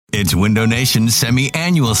It's Window Nation's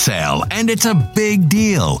semi-annual sale, and it's a big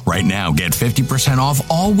deal. Right now, get 50% off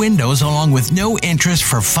all windows along with no interest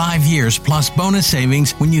for 5 years plus bonus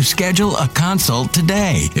savings when you schedule a consult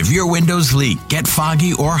today. If your windows leak, get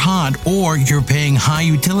foggy or hot, or you're paying high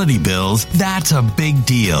utility bills, that's a big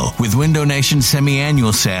deal. With Window Nation's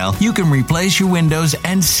semi-annual sale, you can replace your windows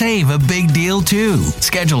and save a big deal too.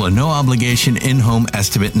 Schedule a no-obligation in-home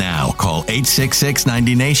estimate now. Call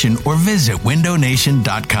 866-90-NATION or visit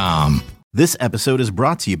windownation.com. This episode is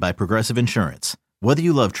brought to you by Progressive Insurance. Whether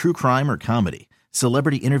you love true crime or comedy,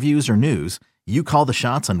 celebrity interviews or news, you call the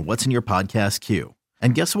shots on what's in your podcast queue.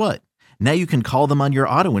 And guess what? Now you can call them on your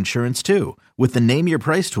auto insurance too with the Name Your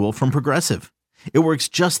Price tool from Progressive. It works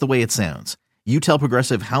just the way it sounds. You tell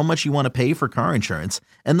Progressive how much you want to pay for car insurance,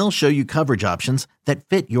 and they'll show you coverage options that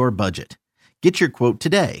fit your budget. Get your quote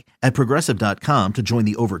today at Progressive.com to join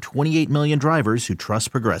the over 28 million drivers who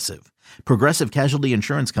trust Progressive. Progressive Casualty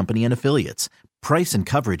Insurance Company and Affiliates. Price and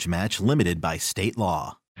coverage match limited by state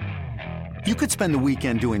law. You could spend the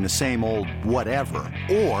weekend doing the same old whatever,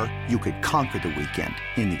 or you could conquer the weekend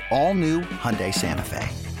in the all-new Hyundai Santa Fe.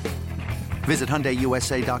 Visit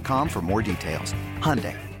HyundaiUSA.com for more details.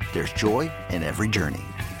 Hyundai, there's joy in every journey.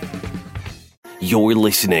 You're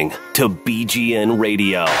listening to BGN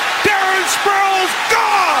Radio. Darren Sproles,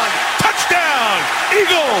 gone! Touchdown,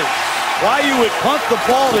 Eagles! Why you would punt the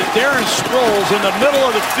ball to Darren Sproles in the middle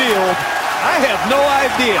of the field, I have no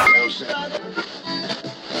idea.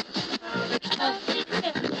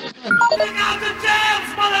 Bring out the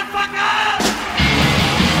jams, motherfucker!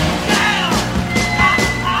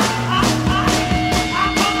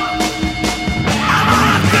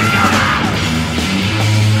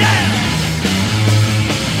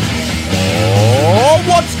 Oh,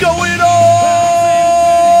 what's going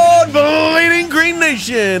on, Bleeding Green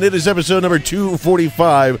Nation? It is episode number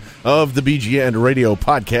 245 of the BGN Radio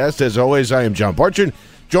Podcast. As always, I am John Barchard,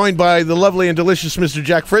 joined by the lovely and delicious Mr.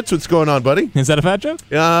 Jack Fritz. What's going on, buddy? Is that a fat joke?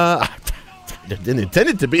 I didn't intend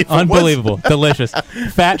it to be. Unbelievable. Delicious.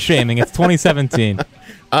 Fat shaming. It's 2017.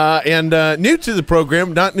 And new to the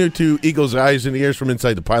program, not new to Eagles Eyes and Ears from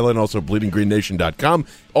Inside the Pylon, also BleedingGreenNation.com.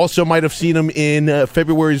 Also might have seen him in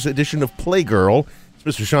February's edition of Playgirl.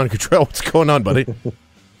 It's Mr. Sean Cottrell. What's going on, buddy?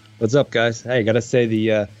 What's up, guys? Hey, got to say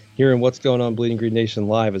the hearing what's going on Bleeding Green Nation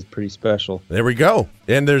live is pretty special. There we go.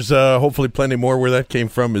 And there's hopefully plenty more where that came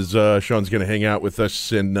from, as Sean's going to hang out with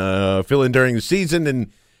us and fill in during the season and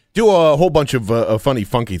do a whole bunch of funny,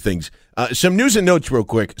 funky things. Some news and notes real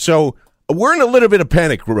quick. So we're in a little bit of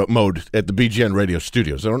panic mode at the BGN Radio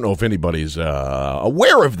Studios. I don't know if anybody's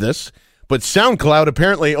aware of this, but SoundCloud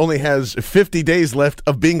apparently only has 50 days left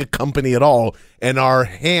of being a company at all, and our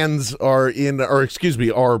hands are in, or excuse me,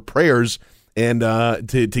 our prayers and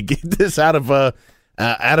to get this out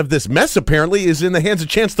of this mess apparently is in the hands of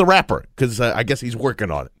Chance the Rapper, because I guess he's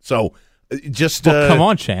working on it. So just come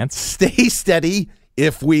on, Chance, stay steady.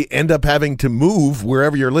 If we end up having to move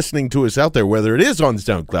wherever you're listening to us out there, whether it is on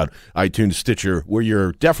SoundCloud, iTunes, Stitcher, where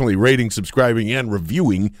you're definitely rating, subscribing, and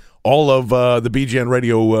reviewing all of the BGN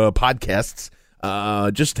Radio podcasts,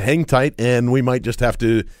 just hang tight, and we might just have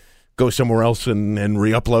to go somewhere else and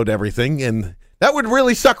re-upload everything, and that would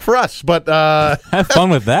really suck for us. But have fun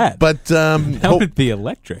with that. But that would be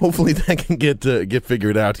electric. Hopefully that can get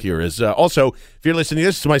figured out here. As also, if you're listening to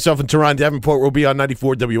this, myself and Teron Davenport will be on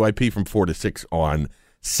 94 WIP from 4 to 6 on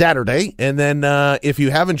Saturday. And then if you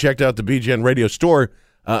haven't checked out the BGN Radio store,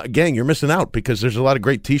 gang, you're missing out, because there's a lot of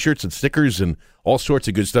great T-shirts and stickers and all sorts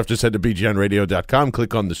of good stuff. Just head to BGNradio.com,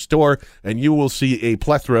 click on the store, and you will see a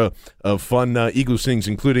plethora of fun Eagles things,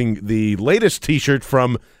 including the latest T-shirt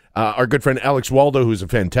from our good friend Alex Waldo, who's a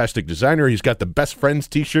fantastic designer. He's got the Best Friends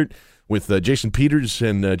T-shirt with Jason Peters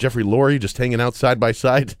and Jeffrey Lurie just hanging out side by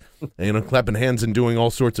side, clapping hands and doing all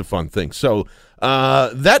sorts of fun things. So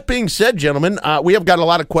that being said, gentlemen, we have got a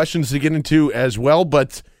lot of questions to get into as well,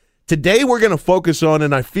 but today we're going to focus on,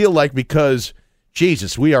 and I feel like because,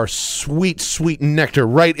 Jesus, we are sweet, sweet nectar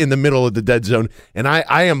right in the middle of the dead zone, and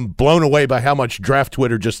I am blown away by how much draft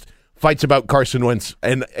Twitter just fights about Carson Wentz,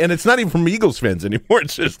 and it's not even from Eagles fans anymore.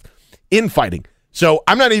 It's just infighting. So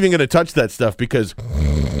I'm not even going to touch that stuff because,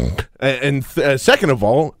 second of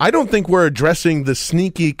all, I don't think we're addressing the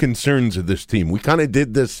sneaky concerns of this team. We kind of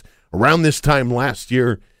did this around this time last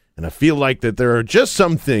year, and I feel like that there are just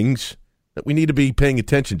some things that we need to be paying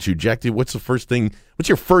attention to. Jack, what's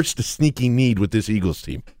your first sneaky need with this Eagles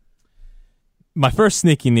team? My first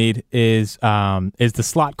sneaky need is the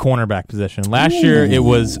slot cornerback position. Last year it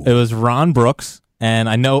was Ron Brooks, and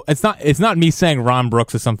I know it's not me saying Ron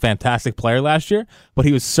Brooks is some fantastic player last year, but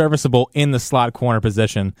he was serviceable in the slot corner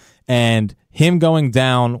position, and him going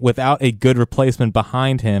down without a good replacement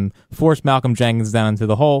behind him forced Malcolm Jenkins down into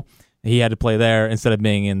the hole. He had to play there instead of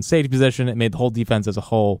being in safety position. It made the whole defense as a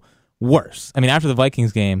whole worse. I mean, after the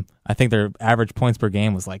Vikings game, I think their average points per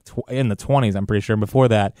game was like in the 20s, I'm pretty sure. Before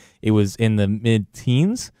that, it was in the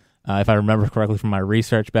mid-teens, if I remember correctly from my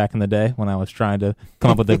research back in the day when I was trying to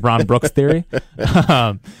come up with the Ron Brooks theory.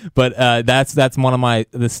 But that's one of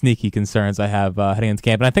the sneaky concerns I have heading into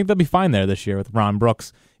camp. And I think they'll be fine there this year with Ron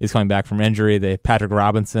Brooks. He's coming back from injury. They have Patrick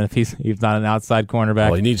Robinson, if he's not an outside cornerback.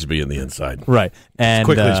 Well, he needs to be in the inside. Right. And, as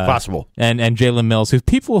quickly as possible. And Jalen Mills, who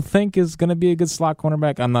people think is going to be a good slot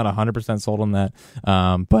cornerback. I'm not 100% sold on that.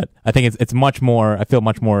 But I think it's much more, I feel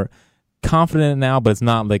much more confident now, but it's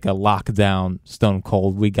not like a lockdown stone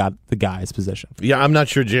cold. We got the guy's position. Yeah, I'm not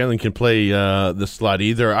sure Jalen can play the slot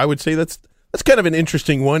either. I would say that's kind of an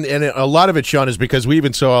interesting one, and a lot of it, Sean, is because we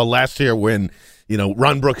even saw last year when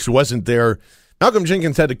Ron Brooks wasn't there. Malcolm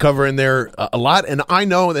Jenkins had to cover in there a lot, and I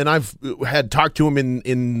know, and I've had talked to him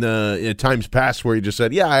in times past where he just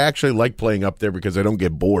said, "Yeah, I actually like playing up there because I don't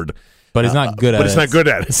get bored." But he's not good at it. But it's not good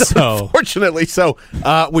at it. So, unfortunately,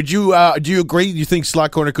 do you agree? Do you think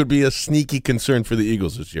slot corner could be a sneaky concern for the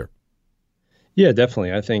Eagles this year? Yeah,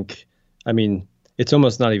 definitely. I mean, it's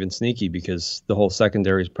almost not even sneaky because the whole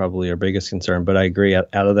secondary is probably our biggest concern. But I agree. Out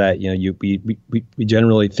of that, we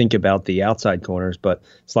generally think about the outside corners, but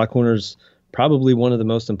slot corners probably one of the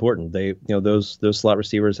most important. Those slot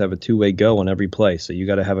receivers have a two-way go on every play, so you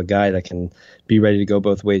got to have a guy that can be ready to go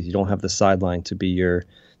both ways. You don't have the sideline to be your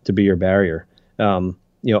barrier.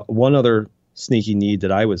 One other sneaky need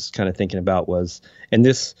that I was kind of thinking about was, and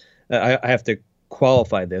this I have to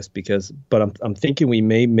qualify this but I'm thinking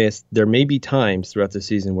there may be times throughout the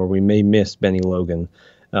season where we may miss Benny Logan.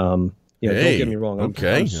 Don't get me wrong.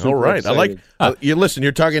 I'm super all right. excited. I like you. Listen,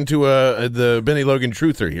 you're talking to the Benny Logan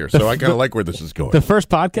truther here, so I kind of like where this is going. The first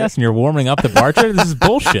podcast, and you're warming up the Barcher. This is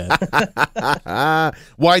bullshit.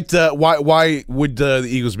 Why would the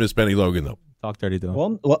Eagles miss Benny Logan though? Talk dirty to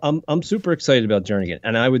him. Well, I'm super excited about Jernigan,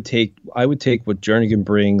 and I would take what Jernigan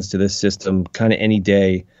brings to this system kind of any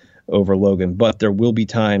day over Logan. But there will be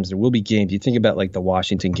times, there will be games. You think about like the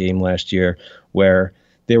Washington game last year where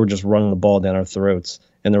they were just running the ball down our throats,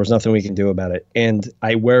 and there was nothing we can do about it. And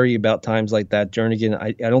I worry about times like that. Jernigan,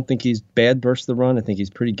 I don't think he's bad versus the run. I think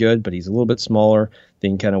he's pretty good, but he's a little bit smaller. They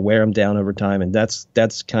can kind of wear him down over time, and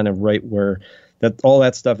that's kind of right where all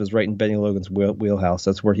that stuff is right in Benny Logan's wheelhouse.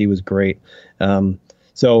 That's where he was great.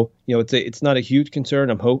 So it's not a huge concern.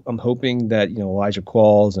 I'm hoping that Elijah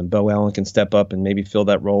Qualls and Bo Allen can step up and maybe fill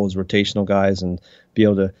that role as rotational guys and be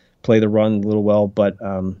able to play the run a little well. But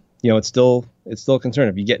it's still a concern.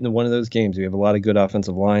 If you get into one of those games, we have a lot of good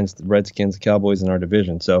offensive lines, the Redskins, the Cowboys in our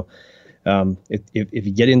division. So if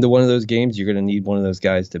you get into one of those games, you're going to need one of those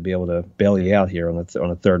guys to be able to bail you out here on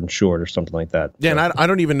a third and short or something like that. Yeah, and I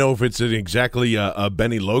don't even know if it's exactly a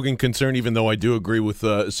Benny Logan concern, even though I do agree with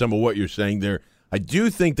some of what you're saying there. I do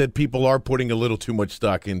think that people are putting a little too much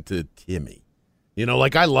stock into Timmy.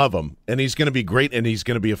 I love him, and he's going to be great, and he's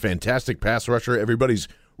going to be a fantastic pass rusher. Everybody's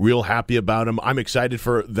real happy about him. I'm excited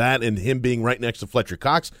for that and him being right next to Fletcher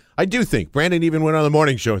Cox. I do think Brandon even went on the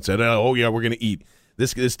morning show and said, oh yeah, we're going to eat.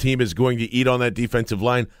 This team is going to eat on that defensive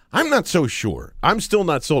line. I'm not so sure. I'm still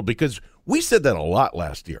not sold because we said that a lot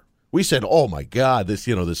last year. We said, oh my God,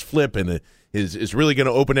 this flip and is really going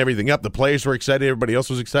to open everything up. The players were excited. Everybody else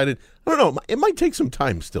was excited. I don't know. It might take some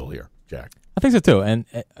time still here, Jack. I think so too. And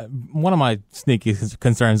one of my sneaky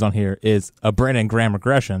concerns on here is a Brandon Graham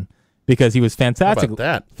regression because he was fantastic. How about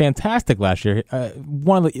that? Fantastic last year.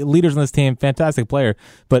 One of the leaders on this team, fantastic player.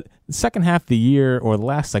 But the second half of the year or the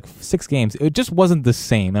last 6 games, it just wasn't the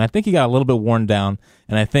same. And I think he got a little bit worn down.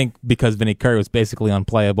 And I think because Vinny Curry was basically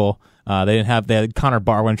unplayable, they had Connor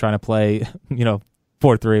Barwin trying to play,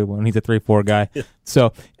 4-3 when he's a 3-4 guy. Yeah.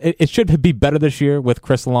 So it should be better this year with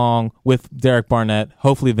Chris Long, with Derek Barnett,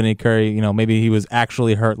 hopefully Vinny Curry. Maybe he was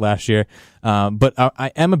actually hurt last year. But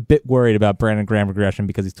I am a bit worried about Brandon Graham regression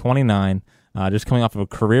because he's 29, just coming off of a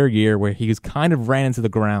career year where he's kind of ran into the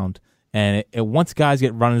ground. And once guys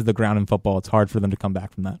get run into the ground in football, it's hard for them to come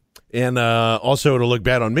back from that. And also it'll look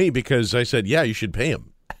bad on me because I said, yeah, you should pay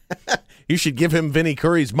him. You should give him Vinny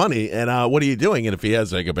Curry's money. And what are you doing? And if he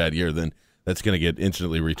has a bad year, then that's going to get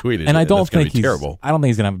instantly retweeted. And I don't think he's terrible. I don't think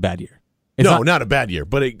he's going to have a bad year. Not a bad year,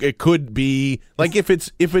 but it could be if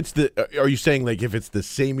it's the. Are you saying if it's the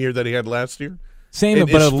same year that he had last year? Same,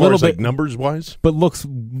 but a little bit numbers wise. But looks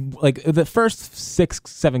like the first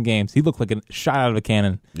 6-7 games, he looked like a shot out of a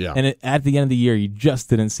cannon. Yeah. And at the end of the year, you just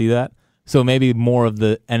didn't see that. So maybe more of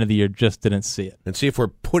the end of the year just didn't see it. And see if we're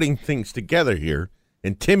putting things together here.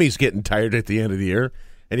 And Timmy's getting tired at the end of the year,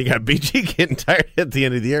 and you got BG getting tired at the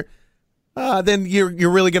end of the year. then you're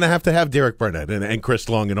really going to have Derek Barnett and Chris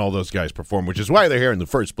Long and all those guys perform, which is why they're here in the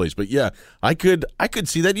first place. But yeah, I could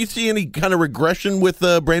see that. You see any kind of regression with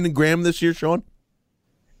Brandon Graham this year, Sean?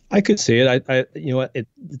 I could see it.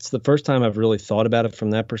 It's the first time I've really thought about it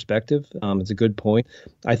from that perspective. It's a good point.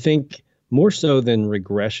 I think more so than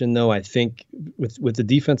regression, though, I think with the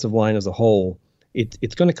defensive line as a whole,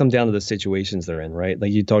 it's going to come down to the situations they're in, right?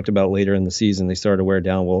 Like you talked about later in the season, they started to wear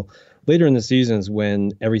down. Well, later in the season is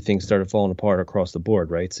when everything started falling apart across the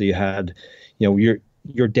board, right? So you had,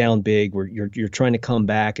 you're down big, where you're trying to come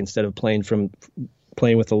back instead of playing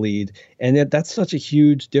with a lead, and that's such a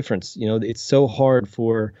huge difference. It's so hard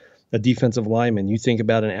for a defensive lineman. You think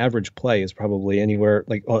about an average play is probably anywhere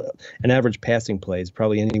an average passing play is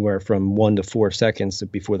probably anywhere from 1 to 4 seconds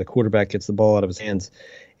before the quarterback gets the ball out of his hands.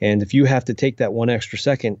 And if you have to take that 1 extra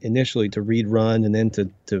second initially to read run and then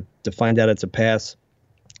to find out it's a pass,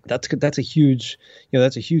 that's a huge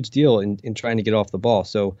deal in trying to get off the ball.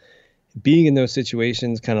 So being in those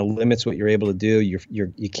situations kind of limits what you're able to do.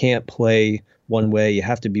 You can't play one way. You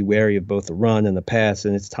have to be wary of both the run and the pass,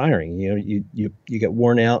 and it's tiring. You get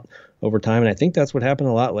worn out over time, and I think that's what happened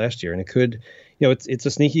a lot last year. And it could, it's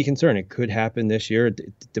a sneaky concern. It could happen this year.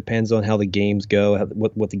 It depends on how the games go,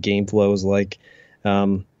 what the game flow is like.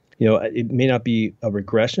 It may not be a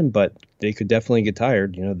regression, but they could definitely get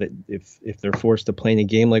tired. That if they're forced to play in a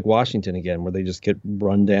game like Washington again, where they just get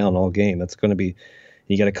run down all game, that's going to be.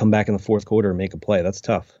 You got to come back in the fourth quarter and make a play. That's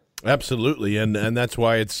tough. Absolutely, and that's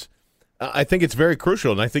why I think it's very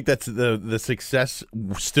crucial, and I think that's the success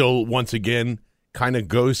still once again kind of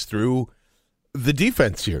goes through the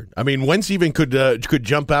defense here. I mean, Wentz even could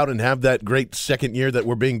jump out and have that great second year that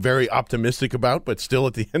we're being very optimistic about, but still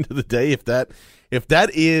at the end of the day, if that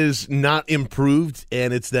is not improved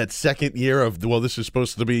and it's that second year of, well, this is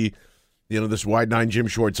supposed to be, this wide nine Jim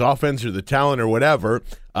Schwartz offense or the talent or whatever,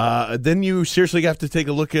 then you seriously have to take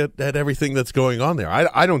a look at everything that's going on there.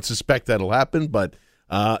 I don't suspect that'll happen, but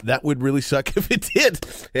that would really suck if it did.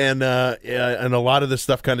 And a lot of this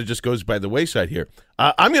stuff kind of just goes by the wayside here.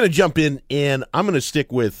 I'm going to jump in, and I'm going to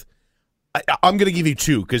stick with I'm going to give you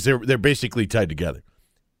two because they're basically tied together.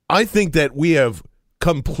 I think that we have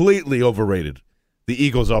completely overrated the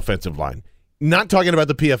Eagles' offensive line. Not talking about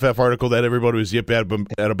the PFF article that everybody was yip at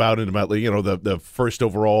about and about the first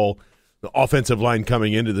overall offensive line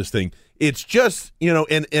coming into this thing. It's just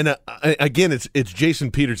and again it's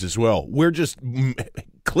Jason Peters as well. We're just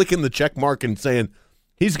clicking the check mark and saying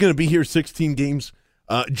he's going to be here 16 games.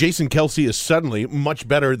 Jason Kelce is suddenly much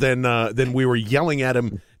better than we were yelling at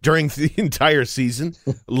him during the entire season.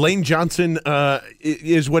 Lane Johnson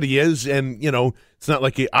is what he is, and it's not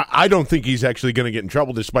like I don't think he's actually going to get in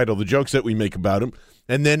trouble despite all the jokes that we make about him.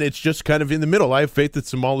 And then it's just kind of in the middle. I have faith that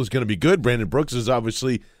Samal is going to be good. Brandon Brooks is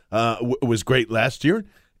obviously was great last year,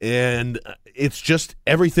 and it's just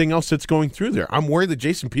everything else that's going through there. I'm worried that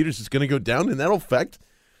Jason Peters is going to go down, and that'll affect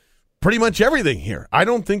pretty much everything here. I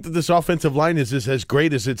don't think that this offensive line is as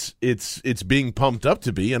great as it's being pumped up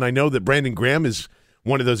to be, and I know that Brandon Graham is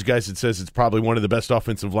one of those guys that says it's probably one of the best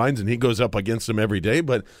offensive lines, and he goes up against them every day.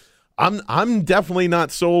 But I'm definitely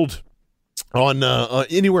not sold on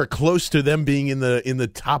anywhere close to them being in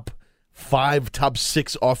the top 5, top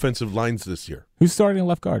 6 offensive lines this year. Who's starting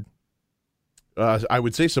left guard? I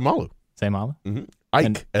would say Samalu. Samalu? Mm-hmm.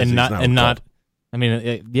 Ike, and not. I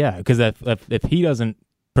mean, yeah, because if he doesn't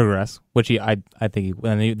progress, which I think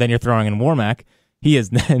then you're throwing in Warmack. He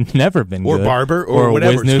has never been or good. Barber or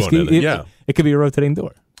whatever's going on. Yeah, it could be a rotating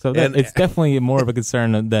door. So it's definitely more of a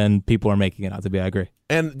concern than people are making it out to be. I agree.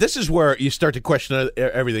 And this is where you start to question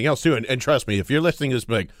everything else too. And trust me, if you're listening to this,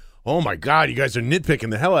 like, oh my God, you guys are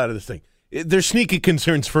nitpicking the hell out of this thing. There's sneaky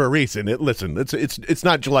concerns for a reason. Listen, it's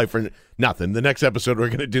not July for nothing. The next episode, we're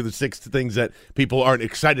going to do the 6 things that people aren't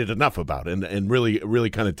excited enough about, and really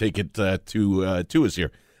kind of take it to us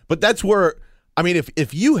here. But that's where, I mean,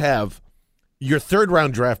 if you have your 3rd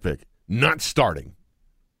round draft pick not starting,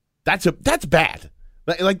 that's bad.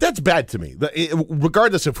 Like that's bad to me.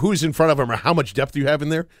 Regardless of who's in front of him or how much depth you have in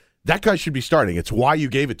there, that guy should be starting. It's why you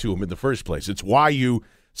gave it to him in the first place. It's why you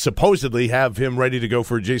supposedly have him ready to go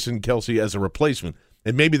for Jason Kelce as a replacement.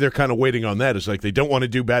 And maybe they're kind of waiting on that. It's like they don't want to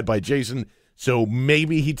do bad by Jason, so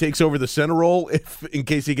maybe he takes over the center role in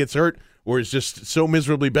case he gets hurt or is just so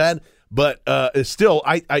miserably bad. But still,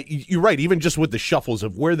 you're right. Even just with the shuffles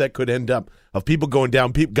of where that could end up, of people going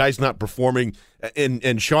down, guys not performing,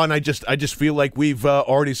 and Sean, I just feel like we've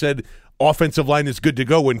already said offensive line is good to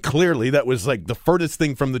go, and clearly that was like the furthest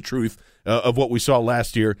thing from the truth of what we saw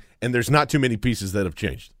last year. And there's not too many pieces that have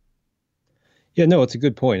changed. Yeah, no, it's a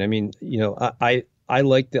good point. I mean, I I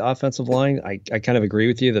like the offensive line. I kind of agree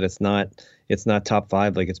with you that it's not top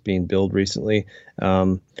 5 like it's being billed recently.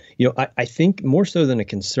 I think more so than a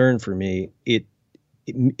concern for me, it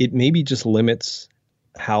maybe just limits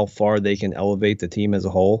how far they can elevate the team as a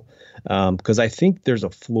whole. Because I think there's a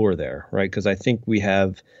floor there, right? Because I think we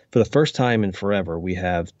have, for the first time in forever, we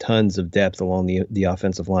have tons of depth along the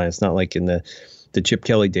offensive line. It's not like in the Chip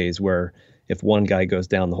Kelly days where if one guy goes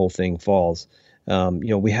down, the whole thing falls.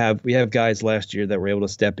 We have guys last year that were able to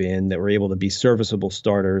step in, that were able to be serviceable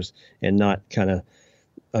starters and not kind of,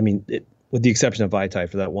 with the exception of Vaitai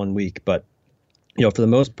for that 1 week, but for the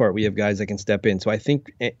most part, we have guys that can step in. So I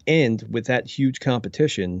think, and with that huge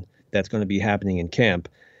competition that's going to be happening in camp,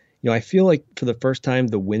 I feel like for the first time,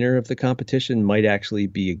 the winner of the competition might actually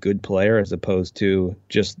be a good player as opposed to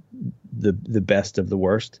just the best of the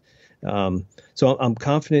worst. So I'm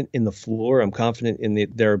confident in the floor. I'm confident in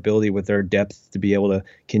their ability with their depth to be able to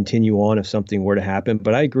continue on if something were to happen.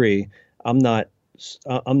 But I agree, I'm not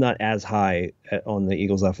as high on the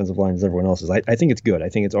Eagles' offensive line as everyone else is. I think it's good. I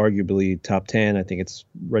think it's arguably top 10. I think it's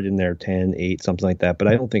right in there, 10, 8, something like that. But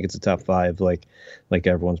I don't think it's a top 5 like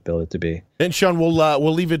everyone's billed it to be. And Sean,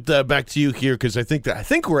 we'll leave it back to you here because I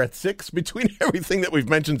think we're at 6 between everything that we've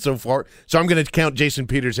mentioned so far. So I'm going to count Jason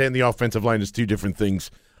Peters and the offensive line as 2 different things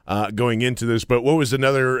going into this. But what was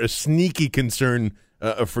another sneaky concern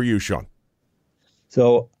for you, Sean?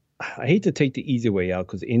 So I hate to take the easy way out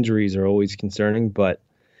because injuries are always concerning, but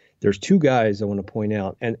there's 2 guys I want to point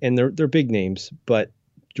out, and they're big names, but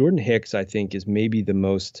Jordan Hicks, I think, is maybe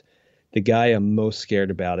the guy I'm most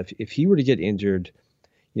scared about. If he were to get injured,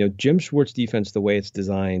 Jim Schwartz defense, the way it's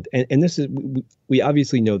designed, and this is, we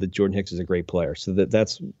obviously know that Jordan Hicks is a great player, so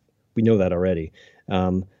we know that already.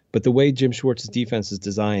 But the way Jim Schwartz's defense is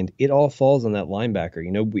designed, it all falls on that linebacker.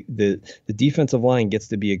 The defensive line gets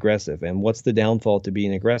to be aggressive. And what's the downfall to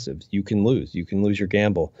being aggressive? You can lose. You can lose your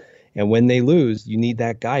gamble. And when they lose, you need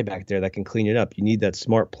that guy back there that can clean it up. You need that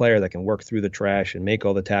smart player that can work through the trash and make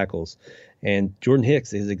all the tackles. And Jordan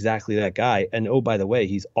Hicks is exactly that guy. And, oh, by the way,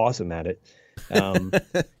 he's awesome at it.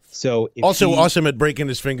 So awesome at breaking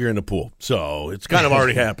his finger in the pool. So it's kind of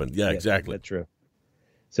already happened. Yeah, exactly. That's true.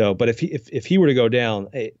 So, but if he were to go down,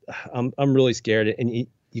 I'm really scared. And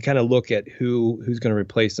you kind of look at who's going to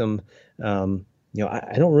replace him. I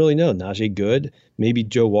don't really know. Najee Good, maybe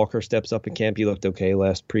Joe Walker steps up in camp. He looked okay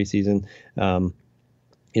last preseason.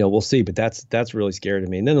 We'll see. But that's really scary to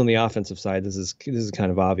me. And then on the offensive side, this is kind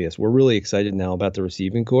of obvious. We're really excited now about the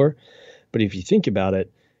receiving core. But if you think about it,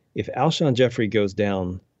 if Alshon Jeffrey goes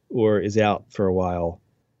down or is out for a while,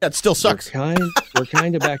 that still sucks. We're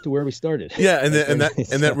kind of back to where we started. Yeah, and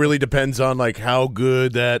that really depends on how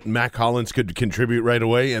good that Mac Hollins could contribute right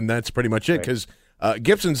away, and that's pretty much it. Because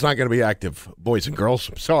Gibson's not going to be active, boys and girls.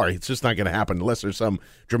 I'm sorry, it's just not going to happen unless there's some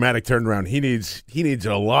dramatic turnaround. He needs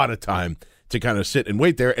a lot of time to kind of sit and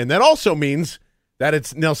wait there, and that also means that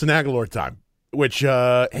it's Nelson Aguilar time. Which,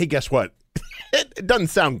 hey, guess what? It doesn't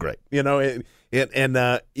sound great,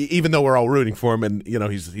 And even though we're all rooting for him, and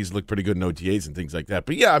he's looked pretty good in OTAs and things like that,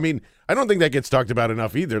 but yeah, I don't think that gets talked about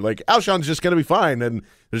enough either. Like Alshon's just going to be fine, and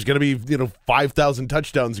there's going to be 5,000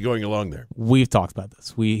 touchdowns going along there. We've talked about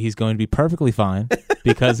this. He's going to be perfectly fine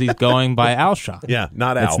because he's going by Alshon. Yeah,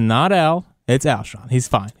 not Al. It's not Al. It's Alshon. He's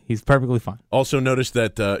fine. He's perfectly fine. Also, notice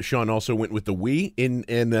that Sean also went with the we,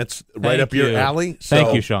 and that's right up your alley. So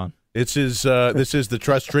Thank you, Sean. This is the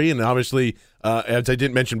trust tree, and obviously, as I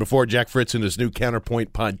didn't mention before, Jack Fritz and his new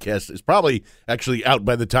Counterpoint podcast is probably actually out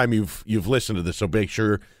by the time you've listened to this. So make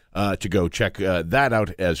sure to go check that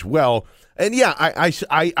out as well. And yeah,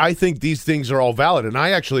 I think these things are all valid, and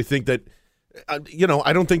I actually think that I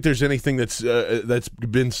don't think there's anything that's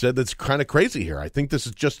been said that's kind of crazy here. I think this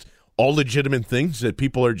is just all legitimate things that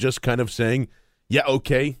people are just kind of saying, yeah,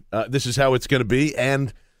 okay, this is how it's going to be,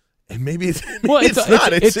 and maybe it's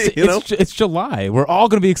not. It's July. We're all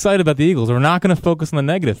going to be excited about the Eagles. We're not going to focus on the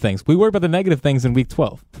negative things. We worry about the negative things in week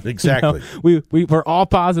 12. Exactly. We're all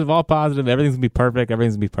positive. Everything's going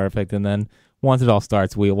to be perfect. And then once it all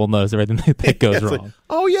starts, we'll notice everything that goes wrong. Like,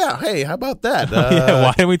 oh, yeah. Hey, how about that?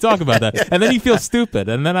 Why didn't we talk about that? And then you feel stupid.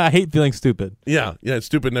 And then I hate feeling stupid. Yeah.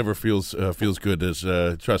 Stupid never feels good as,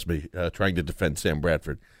 trust me, trying to defend Sam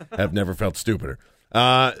Bradford. I've never felt stupider.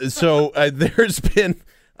 So there's been...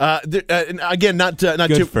 again, not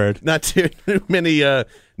too many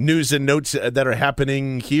news and notes that are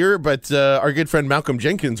happening here, but our good friend Malcolm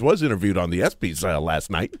Jenkins was interviewed on the ESPYs last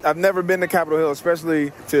night. I've never been to Capitol Hill,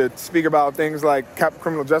 especially to speak about things like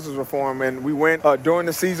criminal justice reform, and we went during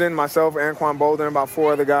the season, myself, Anquan Bolden, about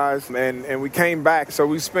 4 other guys, and we came back. So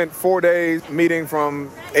we spent 4 days meeting from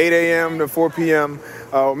 8 a.m. to 4 p.m.,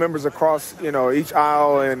 members across, each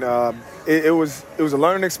aisle, and it was a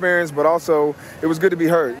learning experience, but also it was good to be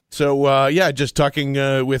heard. So, just talking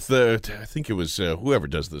with, I think it was whoever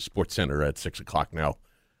does the Sports Center at 6 o'clock now.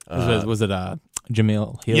 Was it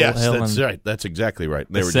Jamil Hill? Yes, Hill that's right. That's exactly right.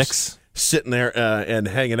 They were 6? just sitting there and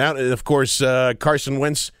hanging out. And, of course, Carson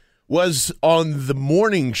Wentz was on the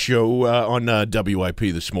morning show on WIP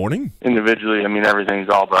this morning. Individually, everything's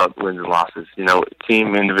all about wins and losses.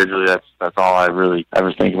 Team, individually, that's all I really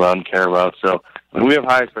ever think about and care about. So we have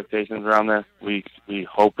high expectations around this. We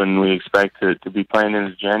hope and we expect to be playing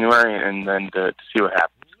into January and then to see what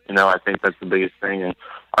happens. I think that's the biggest thing. And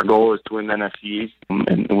our goal is to win the NFC East,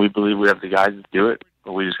 and we believe we have the guys to do it.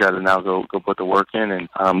 But we just got to now go put the work in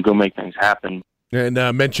and go make things happen. And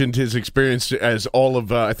mentioned his experience as all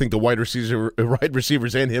of, I think, the wide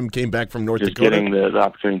receivers and him came back from North Dakota. Getting the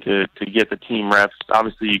opportunity to get the team reps.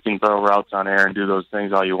 Obviously, you can throw routes on air and do those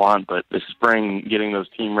things all you want, but this spring, getting those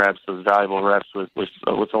team reps, those valuable reps with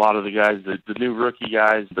a lot of the guys, the new rookie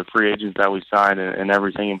guys, the free agents that we signed, and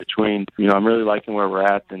everything in between. I'm really liking where we're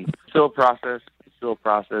at, and still a process.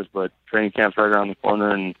 But training camp's right around the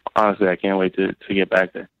corner, and honestly, I can't wait to get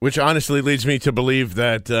back there. Which honestly leads me to believe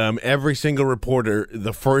that every single reporter,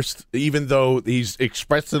 even though he's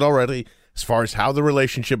expressed it already, as far as how the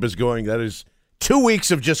relationship is going, that is 2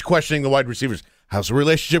 weeks of just questioning the wide receivers. How's the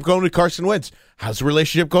relationship going with Carson Wentz? How's the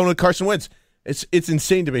relationship going with Carson Wentz? It's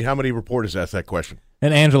insane to me how many reporters ask that question.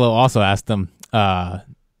 And Angelo also asked them, the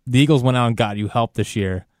Eagles went out and got you help this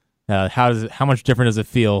year. How much different does it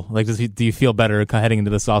feel? Like, do you feel better heading into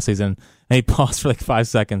this offseason? And he paused for 5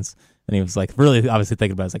 seconds, and he was really obviously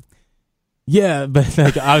thinking about it. He's like, yeah, but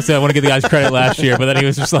obviously I want to give the guys credit last year, but then he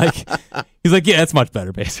was just he's like, yeah, it's much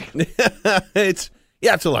better, basically. it's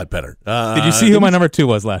a lot better. Did you see who my number 2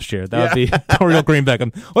 was last year? That would be Oriole Greenback.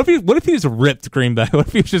 What if he just ripped Greenback? What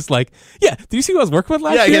if he was just yeah, did you see who I was working with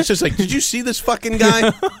last year? Yeah, it's just did you see this fucking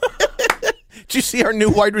guy? Did you see our new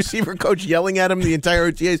wide receiver coach yelling at him the entire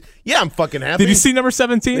OTAs? Yeah, I'm fucking happy. Did you see number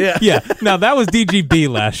 17? Yeah. Now, that was DGB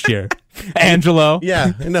last year. Angelo.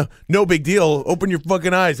 Yeah, no big deal. Open your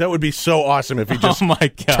fucking eyes. That would be so awesome if he just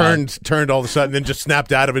turned all of a sudden and just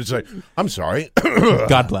snapped out of it. It's like, I'm sorry.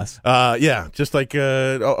 God bless. Just like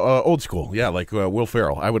old school. Yeah, like Will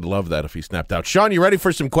Ferrell. I would love that if he snapped out. Sean, you ready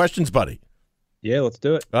for some questions, buddy? Yeah, let's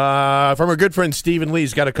do it. From our good friend Stephen Lee,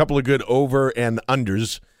 he's got a couple of good over and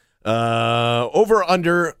unders. Over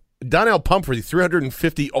under Donnell Pumphrey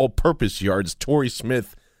 350 all-purpose yards, Torrey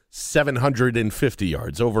Smith 750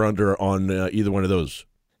 yards. Over under on either one of those.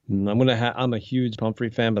 I'm a huge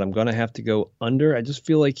Pumphrey fan, but I'm gonna have to go under. I just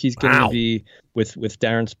feel like he's gonna be with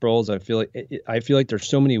Darren Sproles. I feel like there's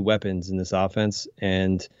so many weapons in this offense,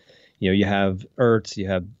 and you have Ertz, you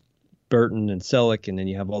have Burton and Selleck, and then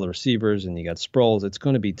you have all the receivers, and you got Sproles. It's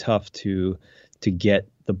going to be tough to get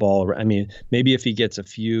the ball. Maybe if he gets a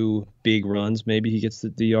few big runs, maybe he gets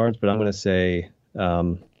the yards. But I'm going to say,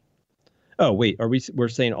 we're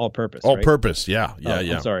saying all purpose. All right? purpose, yeah.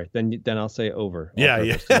 I'm sorry. Then I'll say over.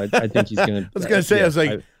 Yeah. So I think he's going to. I was going to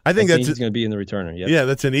say, I think he's going to be in the returner. Yep. Yeah,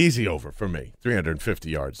 that's an easy over for me. 350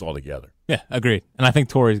 yards altogether. Yeah, agreed. And I think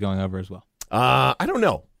Torrey's going over as well. I don't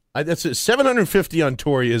know. That's 750 on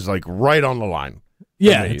Torrey is right on the line.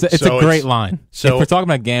 Yeah, it's a great line. So if we're talking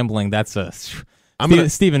about gambling, that's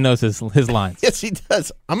Steven knows his lines. Yes, he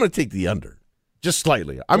does. I'm going to take the under, just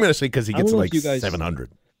slightly. I'm going to say because he gets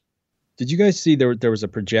 700. Did you guys see there was a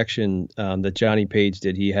projection that Johnny Page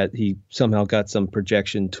did? He somehow got some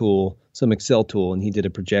projection tool, some Excel tool, and he did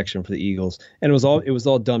a projection for the Eagles. And it was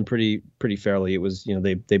all done pretty fairly. It was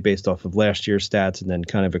they based off of last year's stats and then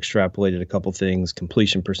kind of extrapolated a couple things,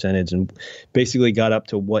 completion percentage, and basically got up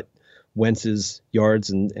to what Wentz's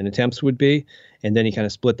yards and attempts would be, and then he kind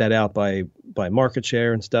of split that out by market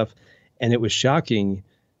share and stuff. And it was shocking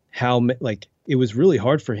how it was really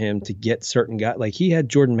hard for him to get certain guys. He had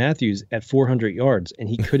Jordan Matthews at 400 yards and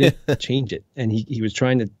he couldn't change it. And he was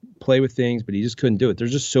trying to play with things, but he just couldn't do it.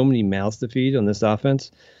 There's just so many mouths to feed on this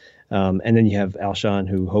offense. And then you have Alshon,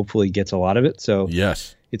 who hopefully gets a lot of it. So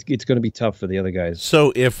yes, it's going to be tough for the other guys.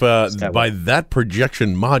 So if by that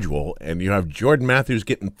projection module and you have Jordan Matthews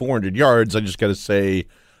getting 400 yards, I just got to say,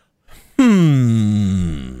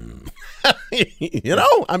 I'm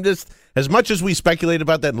just, as much as we speculate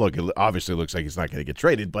about that, and look, it obviously looks like he's not going to get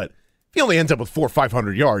traded, but if he only ends up with 400 or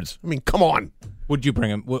 500 yards, come on. Would you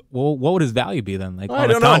bring him? What would his value be then? I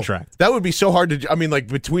don't know. That would be so hard to.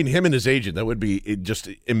 Between him and his agent, that would be just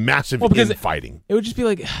a massive infighting. It would just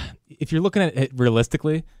be if you're looking at it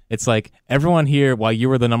realistically, it's everyone here. While you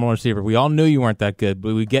were the number one receiver, we all knew you weren't that good,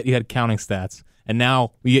 but we get you had counting stats, And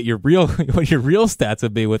now you get your real what your real stats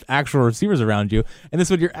would be with actual receivers around you, and this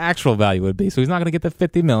is what your actual value would be. So he's not going to get the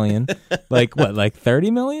 $50 million, like what, like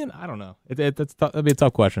 $30 million? I don't know. That'd be a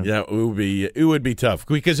tough question. Yeah, it would be tough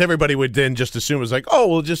because everybody would then just assume it's like, oh,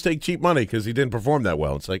 we'll just take cheap money because he didn't perform that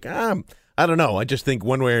well. It's like, I don't know. I just think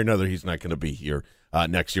one way or another he's not going to be here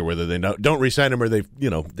next year, whether they don't re-sign him or they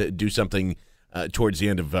do something towards the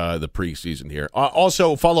end of the preseason here.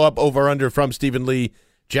 Also, follow up over under from Stephen Lee.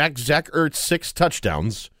 Zach Ertz 6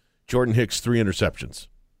 touchdowns. Jordan Hicks 3 interceptions.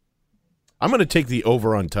 I'm going to take the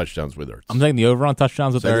over on touchdowns with Ertz. I'm taking the over on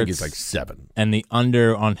touchdowns with Ertz. I think it's like 7. And the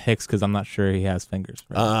under on Hicks because I'm not sure he has fingers.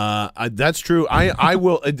 Right? That's true. I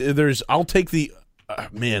will. I'll take the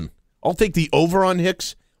I'll take the over on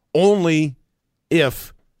Hicks only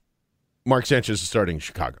if Mark Sanchez is starting in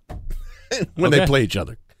Chicago when they play each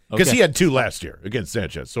other. Because he had 2 last year against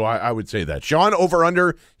Sanchez. So I would say that. Sean, over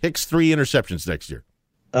under Hicks 3 interceptions next year.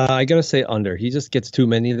 I got to say under. He just gets too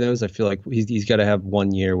many of those. I feel like he's got to have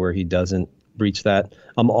 1 year where he doesn't reach that.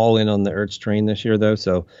 I'm all in on the Ertz train this year, though,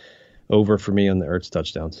 so over for me on the Ertz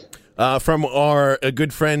touchdowns. From our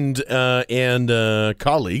good friend and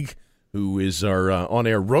colleague, who is our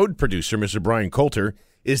on-air road producer, Mr. Brian Coulter,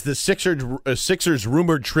 is the Sixers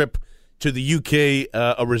rumored trip to the UK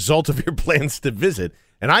a result of your plans to visit?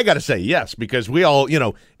 And I got to say yes, because we all,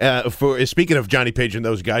 for speaking of Johnny Page and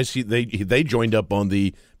those guys, they joined up on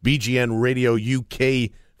the BGN Radio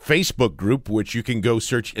UK Facebook group, which you can go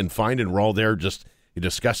search and find, and we're all there just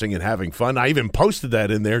discussing and having fun. I even posted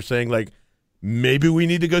that in there saying, like, maybe we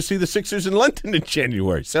need to go see the Sixers in London in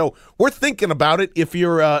January. So we're thinking about it. If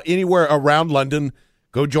you're anywhere around London,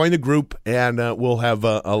 go join the group, and we'll have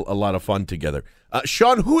a lot of fun together.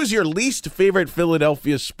 Sean, who is your least favorite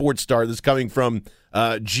Philadelphia sports star? That's coming from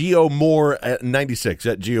Geo Moore at 96,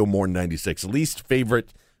 at Geo Moore 96. Least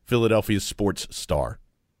favorite Philadelphia sports star?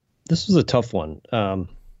 This was a tough one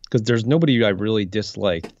because there's nobody I really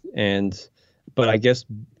disliked. But I guess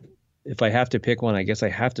if I have to pick one, I guess I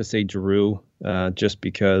have to say Drew just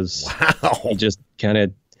because he just kind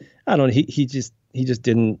of, I don't know, he just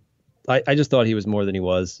didn't. I just thought he was more than he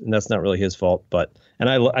was, and that's not really his fault. And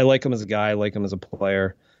I like him as a guy, I like him as a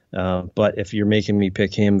player. But if you're making me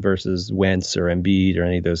pick him versus Wentz or Embiid or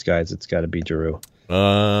any of those guys, it's got to be Drew.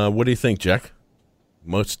 What do you think, Jack?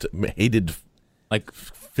 Most hated, like,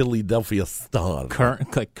 Philadelphia star.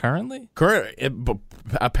 Currently?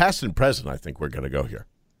 Past and present, I think we're going to go here.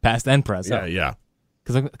 Past and present? Yeah.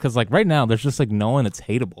 Because like right now, there's just like no one that's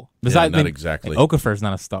hateable. Besides, not exactly. Okafor's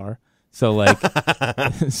not a star. So like,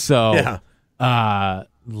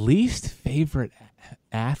 least favorite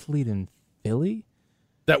athlete in Philly?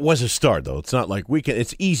 That was a star, though. It's not like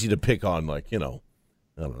it's easy to pick on, like, I don't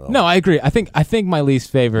know. No, I agree. I think my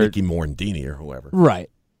least favorite, Mickey Morandini or whoever. Right.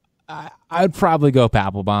 I'd probably go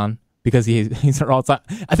Papelbon because he's our all-time.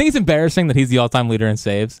 I think it's embarrassing that he's the all-time leader in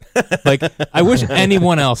saves. Like, I wish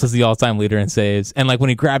anyone else was the all-time leader in saves. And like when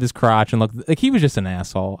he grabbed his crotch and looked, like he was just an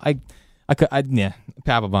asshole.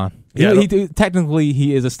 Papelbon. Yeah, technically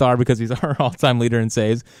he is a star because he's our all-time leader in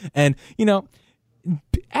saves. And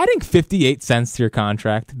adding 58 cents to your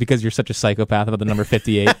contract because you're such a psychopath about the number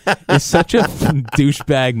 58 is such a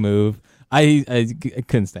douchebag move. I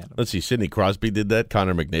couldn't stand him. Let's see. Sidney Crosby did that.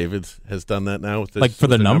 Connor McDavid has done that now. Like for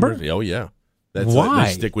the number? Oh, yeah. Why?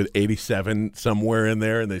 They stick with 87 somewhere in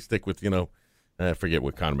there, and they stick with, I forget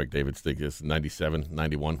what Connor McDavid's stick is, 97,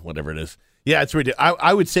 91, whatever it is. Yeah, it's ridiculous.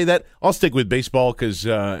 I would say that. I'll stick with baseball because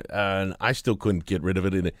I still couldn't get rid of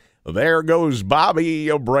it. There goes Bobby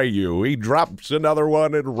Abreu. He drops another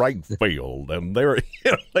one in right field. And they're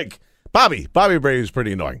like, Bobby Abreu is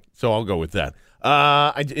pretty annoying. So I'll go with that.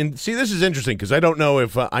 And see, this is interesting because I don't know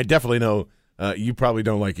if I definitely know you probably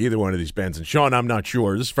don't like either one of these bands. And Sean, I'm not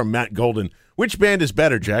sure. This is from Matt Golden. Which band is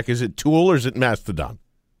better, Jack? Is it Tool or is it Mastodon?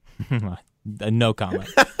 No comment.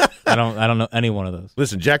 I don't know any one of those.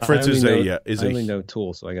 Listen, Jack Fritz I only know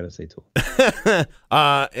Tool, so I got to say Tool.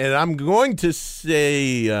 And I'm going to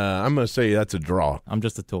say that's a draw. I'm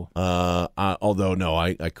just a Tool. Although no,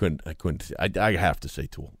 I couldn't. I have to say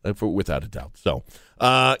Tool without a doubt. So,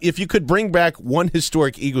 if you could bring back one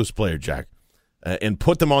historic Eagles player, Jack, and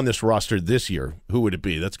put them on this roster this year, who would it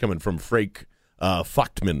be? That's coming from Frank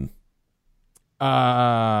Fuchtman.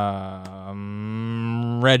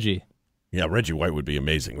 Reggie. Yeah, Reggie White would be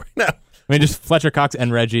amazing right now. I mean, just Fletcher Cox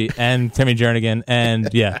and Reggie and Timmy Jernigan, and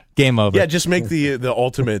game over. Yeah, just make the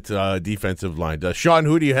ultimate defensive line. Sean,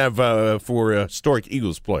 who do you have for a historic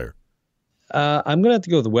Eagles player? I'm going to have to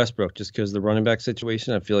go with Westbrook just because of the running back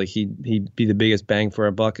situation. I feel like he'd be the biggest bang for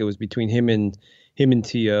our buck. It was between him and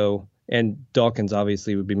T.O. And Dawkins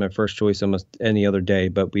obviously would be my first choice almost any other day,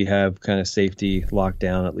 but we have kind of safety locked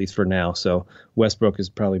down, at least for now. So Westbrook is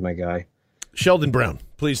probably my guy. Sheldon Brown,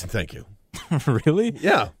 please and thank you. Really?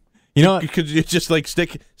 Yeah. You know, could you just like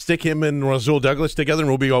stick him and Rasul Douglas together, and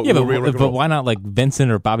we'll be all but why not like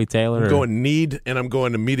Vincent or Bobby Taylor? I'm going need, and I'm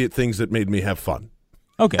going immediate things that made me have fun.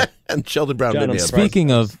 Okay. And Sheldon Brown made me have fun.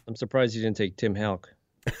 Speaking of, I'm surprised you didn't take Tim Houck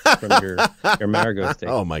from your Marigot State.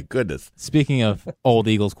 Oh my goodness! Speaking of old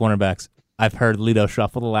Eagles cornerbacks, I've heard Lito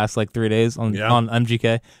shuffle the last like 3 days on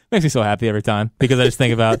MGK. Makes me so happy every time because I just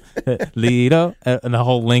think about Lito and the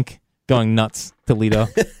whole link going nuts to Lito.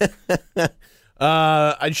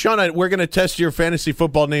 Sean, we're going to test your fantasy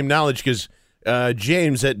football name knowledge because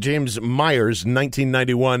James at James Myers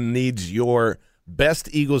 1991 needs your best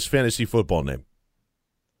Eagles fantasy football name.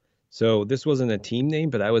 So this wasn't a team name,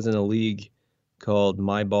 but I was in a league called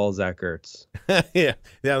My Ball Zach Ertz. yeah,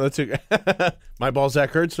 that's My Ball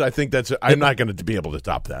Zach Ertz. I think I'm not going to be able to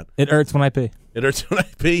top that. It hurts when I pee. It hurts when I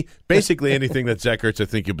pee. Basically anything that Zach Ertz, I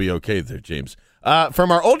think you'll be okay there, James. From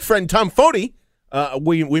our old friend Tom Foti,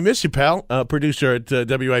 we miss you, pal. Producer at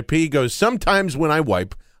WIP goes, sometimes when I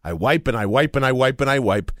wipe and I wipe and I wipe and I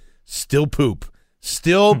wipe, still poop.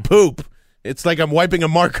 Still poop. It's like I'm wiping a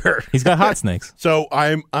marker. He's got hot snakes. So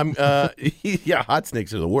yeah, hot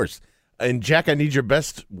snakes are the worst. And Jack, I need your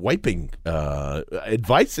best wiping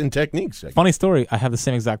advice and techniques. Funny story, I have the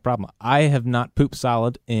same exact problem. I have not pooped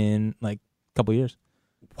solid in like a couple of years.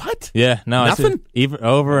 What? Yeah, no, nothing. Even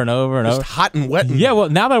over and over and just over. Hot and wet. Yeah, well,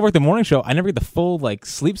 now that I work the morning show, I never get the full like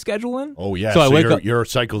sleep schedule in. Oh yeah, so I wake up. Your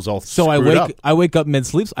cycle's all. So up. I wake up mid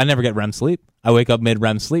sleep. I never get REM sleep. I wake up mid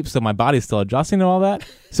REM sleep, so my body's still adjusting to all that.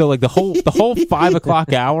 So like the whole 5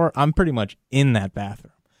 o'clock hour, I'm pretty much in that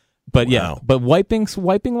bathroom. But yeah, but wiping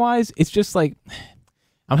wise, it's just like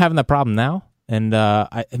I'm having that problem now. And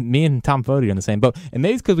me and Tom Foti are in the same boat. And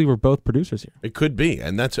maybe it's because we were both producers here. It could be,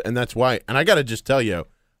 and that's why. And I got to just tell you,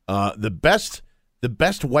 the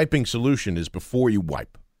best wiping solution is before you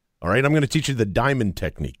wipe. All right, I'm going to teach you the diamond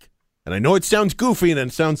technique. And I know it sounds goofy and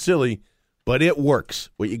it sounds silly, but it works.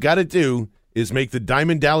 What you got to do is make the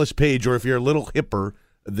Diamond Dallas Page, or if you're a little hipper,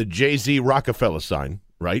 the Jay-Z Rockefeller sign.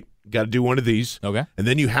 Right, got to do one of these. Okay, and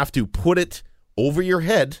then you have to put it over your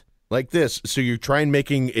head like this. So you're trying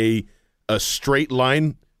making a straight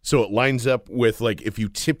line, so it lines up with, like, if you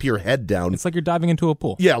tip your head down. It's like you're diving into a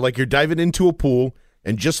pool. Yeah, like you're diving into a pool,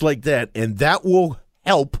 and just like that. And that will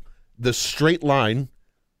help the straight line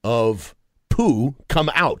of poo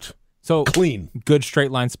come out. So clean. Good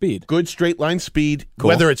straight line speed. Good straight line speed. Cool.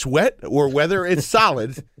 Whether it's wet or whether it's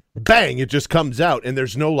solid, bang, it just comes out, and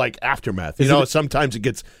there's no, like, aftermath. Sometimes it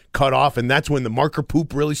gets cut off, and that's when the marker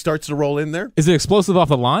poop really starts to roll in there. Is it explosive off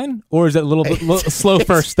the line, or is it a little bit slow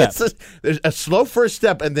first step? There's a slow first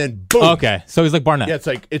step, and then boom. Okay, so he's like Barnett.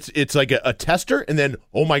 Yeah, it's like a tester, and then,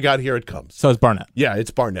 oh my God, here it comes. So it's Barnett. Yeah, it's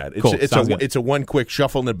Barnett. Cool. It's a one quick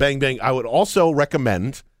shuffle and a bang bang. I would also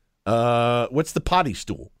recommend what's the potty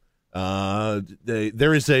stool?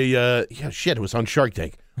 There is a it was on Shark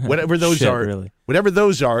Tank. Whatever those are, really. Whatever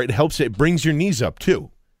those are, it helps. It brings your knees up too.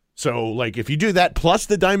 So, like, if you do that plus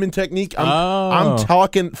the diamond technique, I'm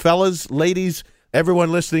talking, fellas, ladies,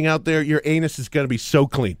 everyone listening out there, your anus is going to be so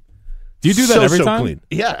clean. Do you do that every time? Clean.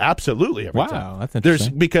 Yeah, absolutely. Every time. Wow, that's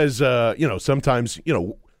interesting. Because sometimes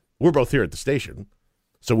we're both here at the station.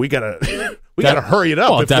 So we gotta hurry it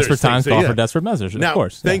up. Well, desperate times call for desperate measures. Now, of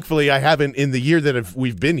course. Thankfully, I haven't, in the year that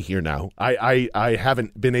we've been here now, I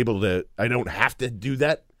haven't been able to. I don't have to do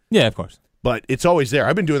that. Yeah, of course. But it's always there.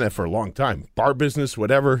 I've been doing that for a long time. Bar business,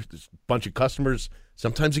 whatever. There's a bunch of customers.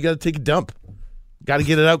 Sometimes you got to take a dump. Got to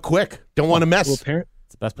get it out quick. Don't want to mess. Well, it's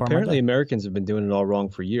the best part. Apparently, Americans have been doing it all wrong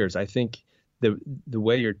for years. I think the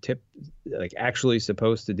way you're actually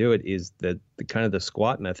supposed to do it is the kind of the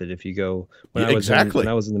squat method. If you go when I was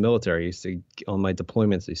in the military, I used to, on my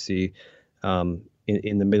deployments, you see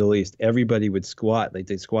in the Middle East, everybody would squat. Like,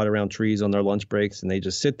 they squat around trees on their lunch breaks, and they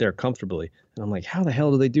just sit there comfortably. And I'm like, how the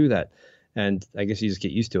hell do they do that? And I guess you just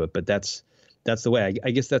get used to it. But that's the way.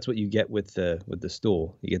 I guess that's what you get with the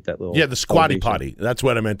stool. You get that little the squatty potty. That's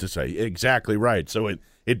what I meant to say. Exactly right. So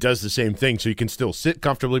it does the same thing. So you can still sit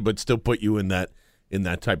comfortably, but still put you in that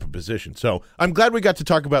type of position. So I'm glad we got to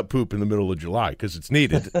talk about poop in the middle of July because it's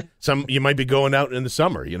needed. You might be going out in the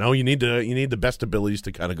summer. You need the best abilities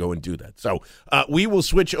to kind of go and do that. So we will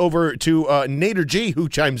switch over to Nader G, who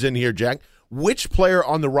chimes in here. Jack, which player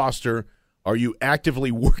on the roster are you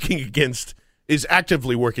actively working against? Is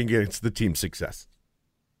actively working against the team's success?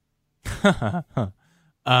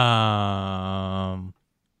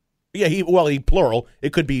 Yeah, he plural.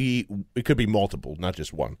 It could be multiple, not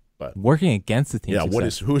just one. But working against the team. Yeah,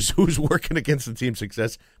 success. who's working against the team's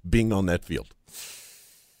success being on that field?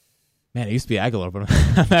 Man, it used to be Aguilar, but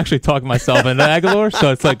I'm actually talking myself into Aguilar,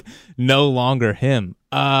 so it's like no longer him.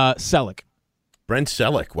 Selleck. Brent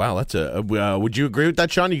Selleck. Wow, that's would you agree with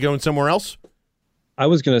that, Sean? You going somewhere else? I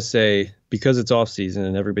was going to say, because it's off season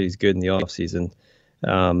and everybody's good in the off season,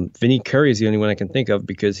 Vinny Curry is the only one I can think of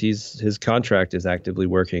because his contract is actively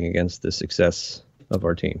working against the success of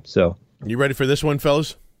our team. So, you ready for this one,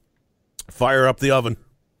 fellas? Fire up the oven.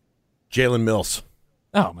 Jalen Mills.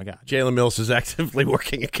 Oh my God! Jalen Mills is actively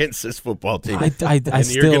working against this football team, and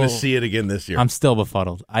you're going to see it again this year. I'm still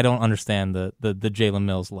befuddled. I don't understand the Jalen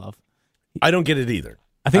Mills love. I don't get it either.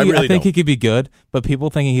 I think he could be good, but people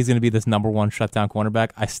thinking he's going to be this number one shutdown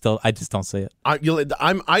cornerback, I just don't see it.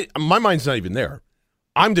 My mind's not even there.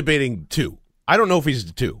 I'm debating 2. I don't know if he's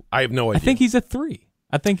a 2. I have no idea. I think he's a 3.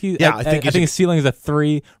 I think his ceiling is a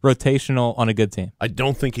 3 rotational on a good team. I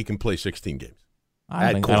don't think he can play 16 games.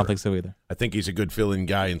 I don't think so either. I think he's a good fill-in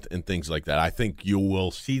guy and things like that. I think you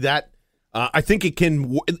will see that. I think it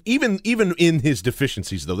can, even in his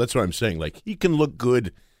deficiencies, though. That's what I'm saying. Like, he can look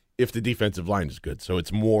good if the defensive line is good. So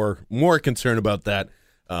it's more concern about that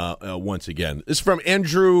once again. This is from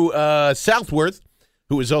Andrew Southworth,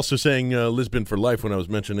 who is also saying Lisbon for life when I was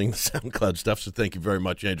mentioning the SoundCloud stuff. So thank you very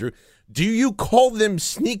much, Andrew. Do you call them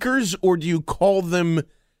sneakers or do you call them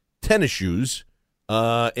tennis shoes?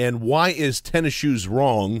 And why is tennis shoes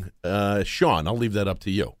wrong? Sean, I'll leave that up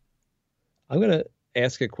to you. I'm going to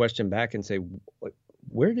ask a question back and say,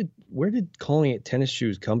 where did calling it tennis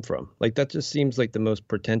shoes come from? Like, that just seems like the most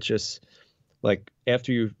pretentious, like,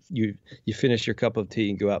 after you finish your cup of tea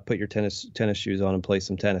and go out, put your tennis shoes on and play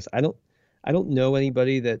some tennis. I don't know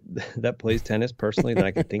anybody that plays tennis personally that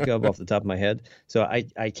I can think of off the top of my head. So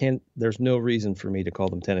I can't, there's no reason for me to call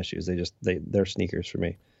them tennis shoes. They're sneakers for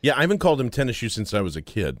me. Yeah, I haven't called them tennis shoes since I was a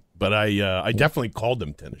kid, but I definitely called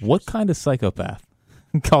them tennis shoes. What kind of psychopath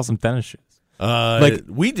calls them tennis shoes?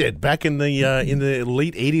 We did back in the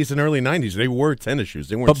late 80s and early 90s. They were tennis shoes.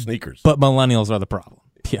 They weren't sneakers. But millennials are the problem.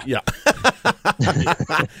 Yeah.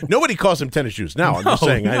 Nobody calls them tennis shoes now. I'm just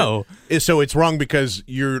saying. No. So it's wrong because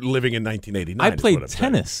you're living in 1989. I played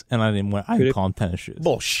tennis, and I didn't call them tennis shoes.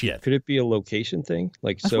 Bullshit. Could it be a location thing,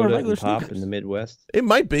 like soda and pop in the Midwest? It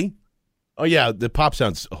might be. Oh yeah, the pop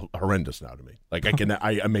sounds horrendous now to me. Like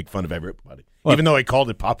I make fun of everybody, even though I called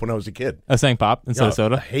it pop when I was a kid. I was saying pop instead of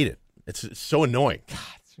soda. I hate it. It's so annoying. God,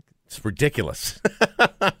 it's ridiculous.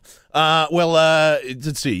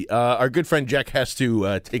 Let's see. Our good friend Jack has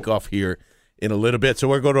to take off here in a little bit, so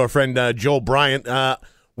we're going to our friend Joel Bryant. I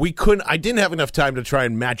didn't have enough time to try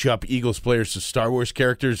and match up Eagles players to Star Wars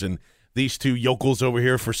characters, and these two yokels over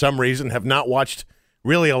here, for some reason, have not watched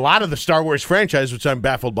really a lot of the Star Wars franchise, which I'm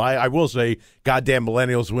baffled by. I will say, goddamn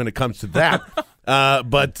millennials when it comes to that.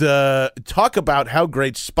 But talk about how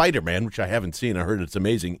great Spider-Man, which I haven't seen, I heard it's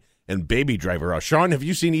amazing, and Baby Driver are. Sean, have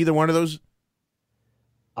you seen either one of those?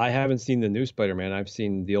 I haven't seen the new Spider-Man. I've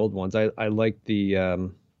seen the old ones. I like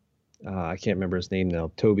the I can't remember his name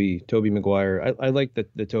now. Tobey Maguire. I like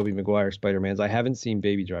the Tobey Maguire Spider-Mans. I haven't seen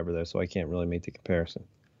Baby Driver though, so I can't really make the comparison.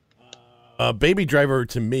 Baby Driver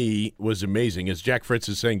to me was amazing. As Jack Fritz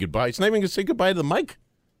is saying goodbye, he's not even going to say goodbye to the mic.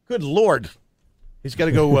 Good Lord. He's got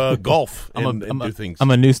to go golf and do things. I'm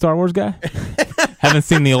a new Star Wars guy. Haven't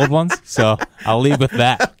seen the old ones, so I'll leave with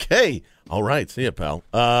that. Okay. All right. See ya, pal.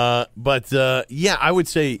 Yeah, I would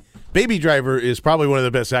say Baby Driver is probably one of the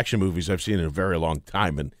best action movies I've seen in a very long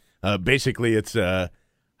time. And basically, it's the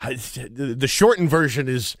shortened version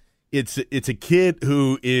is it's a kid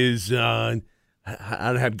who is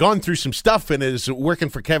had gone through some stuff and is working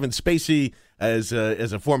for Kevin Spacey as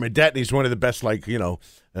a former debt, and he's one of the best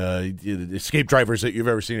escape drivers that you've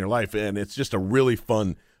ever seen in your life, and it's just a really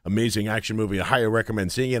fun, amazing action movie. I highly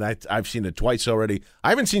recommend seeing it. I've seen it twice already. I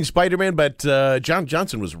haven't seen Spider-Man, but John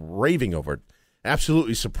Johnson was raving over it.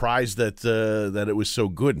 Absolutely surprised that it was so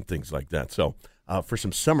good and things like that. So for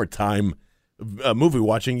some summertime movie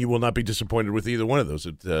watching, you will not be disappointed with either one of those.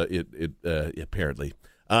 Apparently.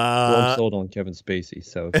 Well, I'm sold on Kevin Spacey,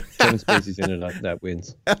 so Kevin Spacey's in it, that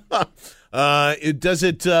wins. Does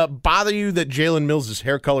it bother you that Jalen Mills'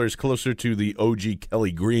 hair color is closer to the OG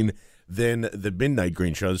Kelly Green than the Midnight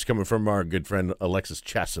Green show? This is coming from our good friend Alexis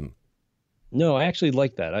Chasson. No, I actually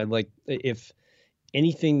like that. I like if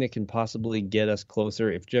anything that can possibly get us closer.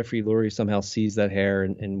 If Jeffrey Lurie somehow sees that hair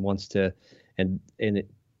and wants to,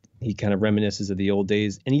 he kind of reminisces of the old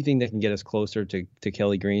days. Anything that can get us closer to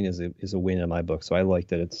Kelly Green is a win in my book. So I like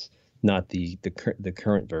that it's not the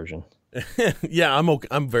current version. Yeah,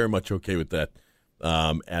 I'm very much okay with that.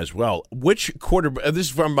 as well. Which quarterback? This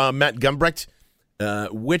is from Matt Gumbrecht.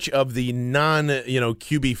 Which of the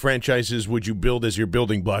QB franchises would you build as your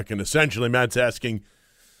building block? And essentially, Matt's asking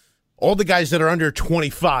all the guys that are under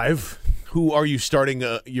 25. Who are you starting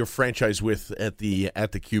your franchise with at the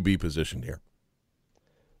QB position here?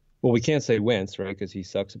 Well, we can't say Wentz, right? Because he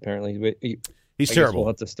sucks apparently. He's terrible. We'll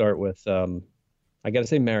have to start with. I got to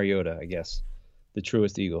say Mariota. I guess the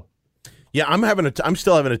truest Eagle. Yeah, I'm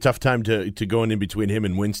still having a tough time to going in between him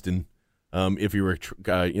and Winston. If you were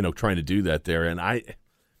trying to do that there, and I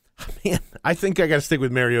think I got to stick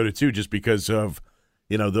with Mariota too, just because of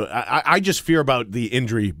I just fear about the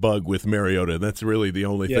injury bug with Mariota. That's really the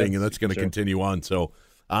only thing, and that's going to continue on. So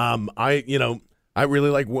I really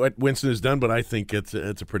like what Winston has done, but I think it's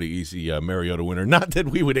a pretty easy Mariota winner. Not that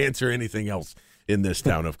we would answer anything else in this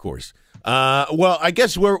town, of course. Well, I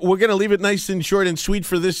guess we're going to leave it nice and short and sweet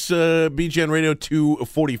for this BGN Radio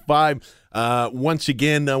 245. Once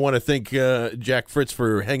again, I want to thank Jack Fritz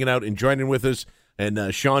for hanging out and joining with us,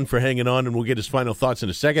 and Sean for hanging on, and we'll get his final thoughts in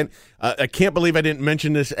a second. I can't believe I didn't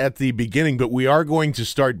mention this at the beginning, but we are going to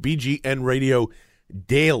start BGN Radio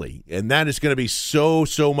daily, and that is going to be so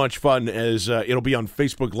much fun, as it'll be on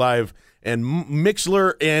Facebook Live and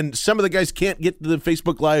Mixler, and some of the guys can't get to the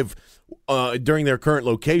Facebook Live during their current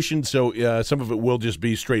location, so some of it will just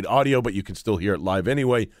be straight audio, but you can still hear it live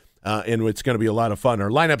anyway, and it's going to be a lot of fun. Our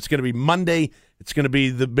lineup's going to be Monday. It's going to be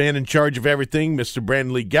the man in charge of everything, Mr.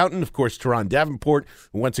 Brandon Lee Gouton. Of course, Teron Davenport,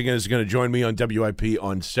 who once again is going to join me on WIP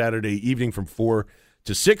on Saturday evening from 4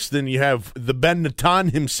 to 6. Then you have the Ben Natan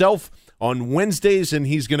himself on Wednesdays, and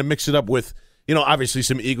he's going to mix it up with, obviously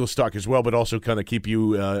some Eagles talk as well, but also kind of keep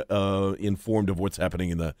you informed of what's happening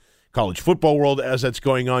in the college football world as that's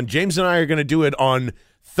going on. James and I are going to do it on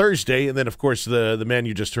Thursday, and then, of course, the man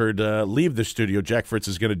you just heard leave the studio, Jack Fritz,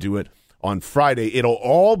 is going to do it on Friday. It'll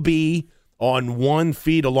all be on one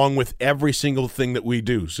feed along with every single thing that we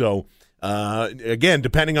do. So, again,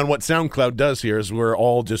 depending on what SoundCloud does here, as we're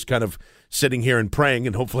all just kind of sitting here and praying,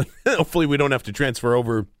 and hopefully we don't have to transfer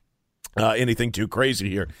over anything too crazy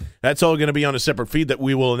here. That's all going to be on a separate feed that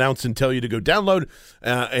we will announce and tell you to go download.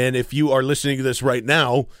 And if you are listening to this right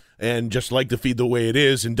now and just like the feed the way it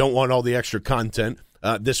is and don't want all the extra content,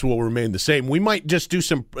 this will remain the same. We might just do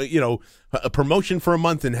some, a promotion for a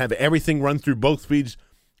month and have everything run through both feeds,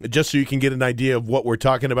 just so you can get an idea of what we're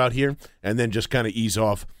talking about here, and then just kind of ease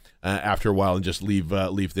off after a while and just leave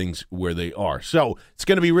things where they are. So it's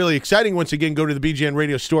going to be really exciting. Once again, go to the BGN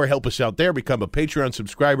Radio store, help us out there, become a Patreon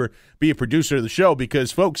subscriber, be a producer of the show,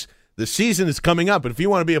 because, folks, the season is coming up, and if you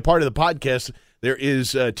want to be a part of the podcast, there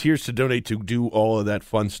is tiers to donate to do all of that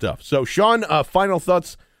fun stuff. So, Sean, final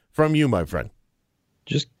thoughts from you, my friend.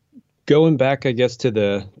 Just going back, I guess, to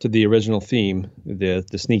the original theme, the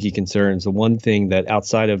sneaky concerns. The one thing that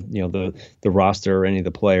outside of the roster or any of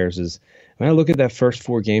the players is, when I look at that first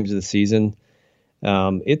 4 games of the season,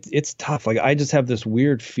 it's tough. Like, I just have this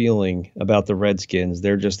weird feeling about the Redskins.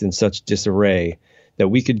 They're just in such disarray that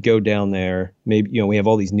we could go down there. Maybe we have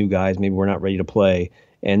all these new guys. Maybe we're not ready to play,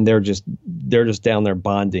 and they're just down there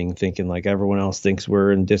bonding, thinking like everyone else thinks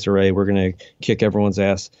we're in disarray. We're gonna kick everyone's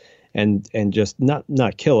ass. And just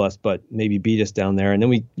not kill us, but maybe beat us down there. And then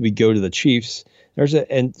we go to the Chiefs.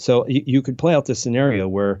 So you could play out this scenario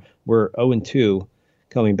where we're 0-2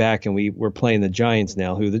 coming back, and we're playing the Giants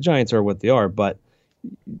now, who the Giants are what they are, but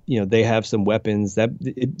they have some weapons.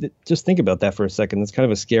 Just think about that for a second. That's kind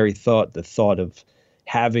of a scary thought. The thought of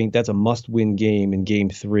having that's a must-win game in Game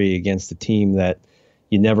 3 against a team that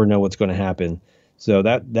you never know what's going to happen. So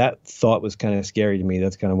that thought was kind of scary to me.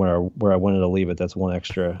 That's kind of where I wanted to leave it. That's one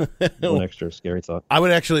extra scary thought. I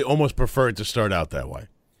would actually almost prefer it to start out that way,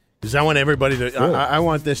 because I want everybody to. Sure. I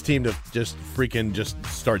want this team to just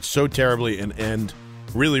start so terribly and end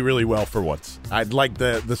really, really well for once. I'd like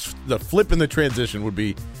the flip in the transition would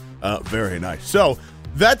be very nice. So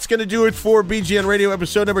that's going to do it for BGN Radio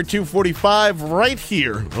episode number 245 right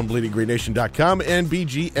here on BleedingGreenNation.com and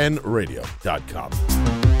BGNRadio.com.